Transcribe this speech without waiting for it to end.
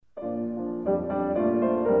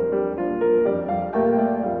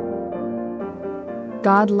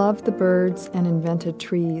God loved the birds and invented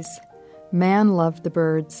trees. Man loved the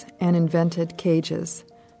birds and invented cages.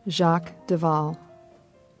 Jacques Duvall.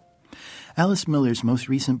 Alice Miller's most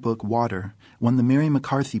recent book, Water, won the Mary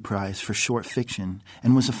McCarthy Prize for Short Fiction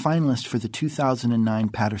and was a finalist for the 2009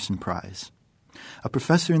 Patterson Prize. A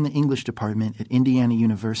professor in the English department at Indiana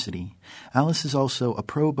University, Alice is also a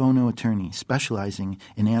pro bono attorney specializing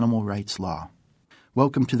in animal rights law.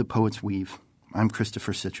 Welcome to The Poet's Weave. I'm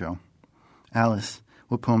Christopher Citro. Alice,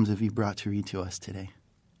 what poems have you brought to read to us today?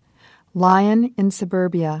 Lion in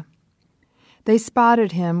Suburbia. They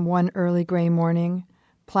spotted him one early gray morning,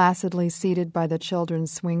 placidly seated by the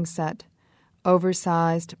children's swing set,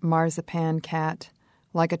 oversized marzipan cat,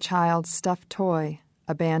 like a child's stuffed toy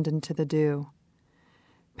abandoned to the dew.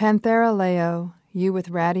 Panthera leo, you with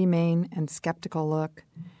ratty mane and skeptical look,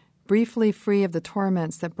 briefly free of the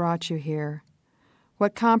torments that brought you here.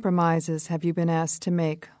 What compromises have you been asked to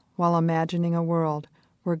make while imagining a world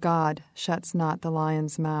where God shuts not the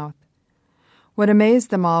lion's mouth? What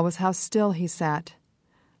amazed them all was how still he sat.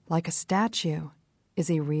 Like a statue. Is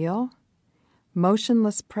he real?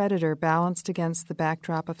 Motionless predator balanced against the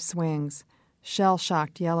backdrop of swings,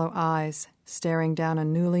 shell-shocked yellow eyes staring down a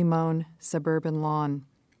newly mown suburban lawn.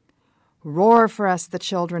 Roar for us, the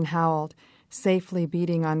children howled, safely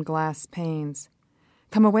beating on glass panes.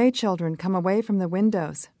 Come away, children, come away from the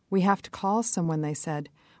windows. We have to call someone, they said.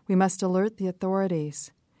 We must alert the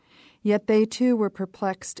authorities. Yet they too were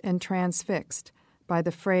perplexed and transfixed by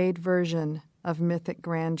the frayed version of mythic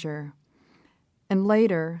grandeur. And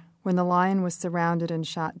later, when the lion was surrounded and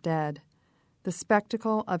shot dead, the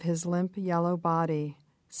spectacle of his limp yellow body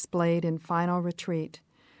splayed in final retreat,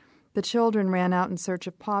 the children ran out in search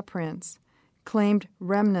of paw prints, claimed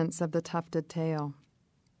remnants of the tufted tail.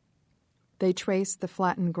 They traced the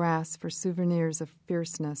flattened grass for souvenirs of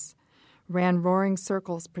fierceness, ran roaring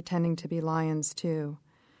circles pretending to be lions too.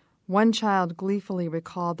 One child gleefully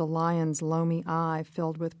recalled the lion's loamy eye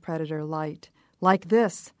filled with predator light. Like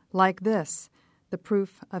this, the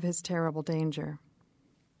proof of his terrible danger.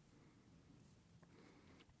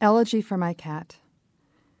 Elegy for my cat.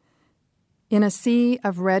 In a sea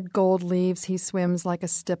of red gold leaves he swims like a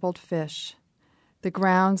stippled fish. The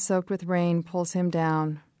ground soaked with rain pulls him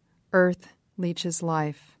down. Earth leeches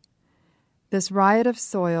life. This riot of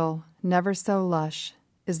soil, never so lush,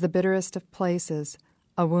 is the bitterest of places,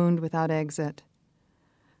 a wound without exit.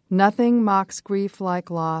 Nothing mocks grief like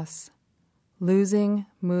loss. Losing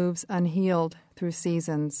moves unhealed through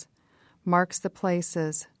seasons, marks the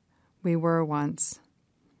places we were once.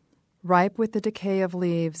 Ripe with the decay of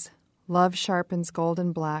leaves, love sharpens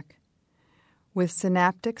golden black. With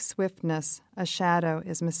synaptic swiftness, a shadow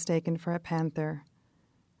is mistaken for a panther.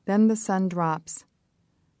 Then the sun drops.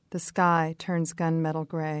 The sky turns gunmetal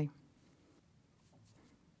gray.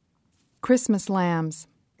 Christmas lambs.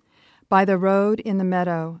 By the road in the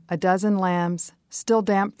meadow, a dozen lambs, still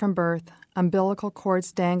damp from birth, umbilical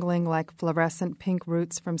cords dangling like fluorescent pink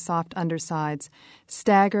roots from soft undersides,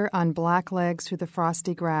 stagger on black legs through the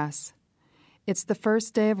frosty grass. It's the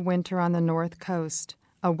first day of winter on the north coast,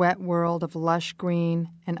 a wet world of lush green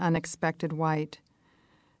and unexpected white.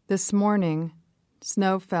 This morning,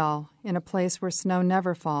 snow fell in a place where snow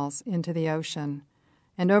never falls, into the ocean,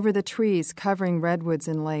 and over the trees covering redwoods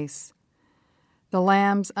in lace. The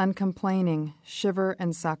lambs, uncomplaining, shiver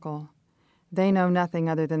and suckle. They know nothing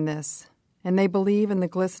other than this, and they believe in the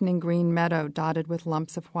glistening green meadow dotted with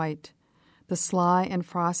lumps of white, the sly and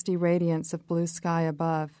frosty radiance of blue sky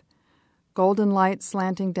above, golden light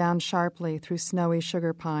slanting down sharply through snowy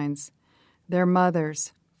sugar pines, their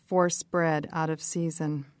mothers, force bred out of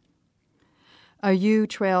season. A ewe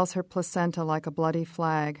trails her placenta like a bloody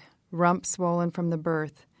flag, rump swollen from the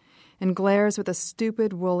birth, and glares with a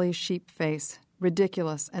stupid woolly sheep face,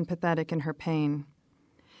 ridiculous and pathetic in her pain.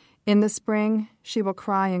 In the spring, she will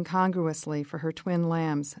cry incongruously for her twin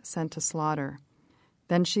lambs sent to slaughter.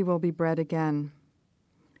 Then she will be bred again.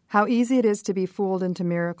 How easy it is to be fooled into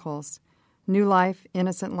miracles. New life,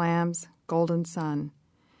 innocent lambs, golden sun.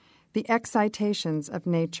 The excitations of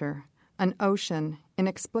nature, an ocean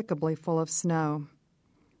inexplicably full of snow.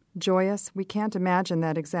 Joyous, we can't imagine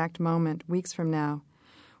that exact moment, weeks from now,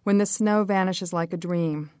 when the snow vanishes like a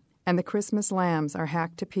dream and the Christmas lambs are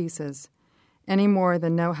hacked to pieces, any more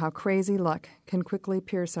than know how crazy luck can quickly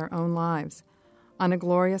pierce our own lives. On a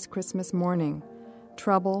glorious Christmas morning,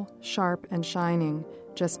 trouble, sharp and shining,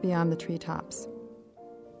 just beyond the treetops.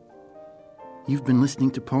 You've been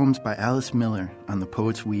listening to poems by Alice Miller on The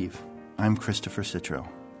Poet's Weave. I'm Christopher Citro.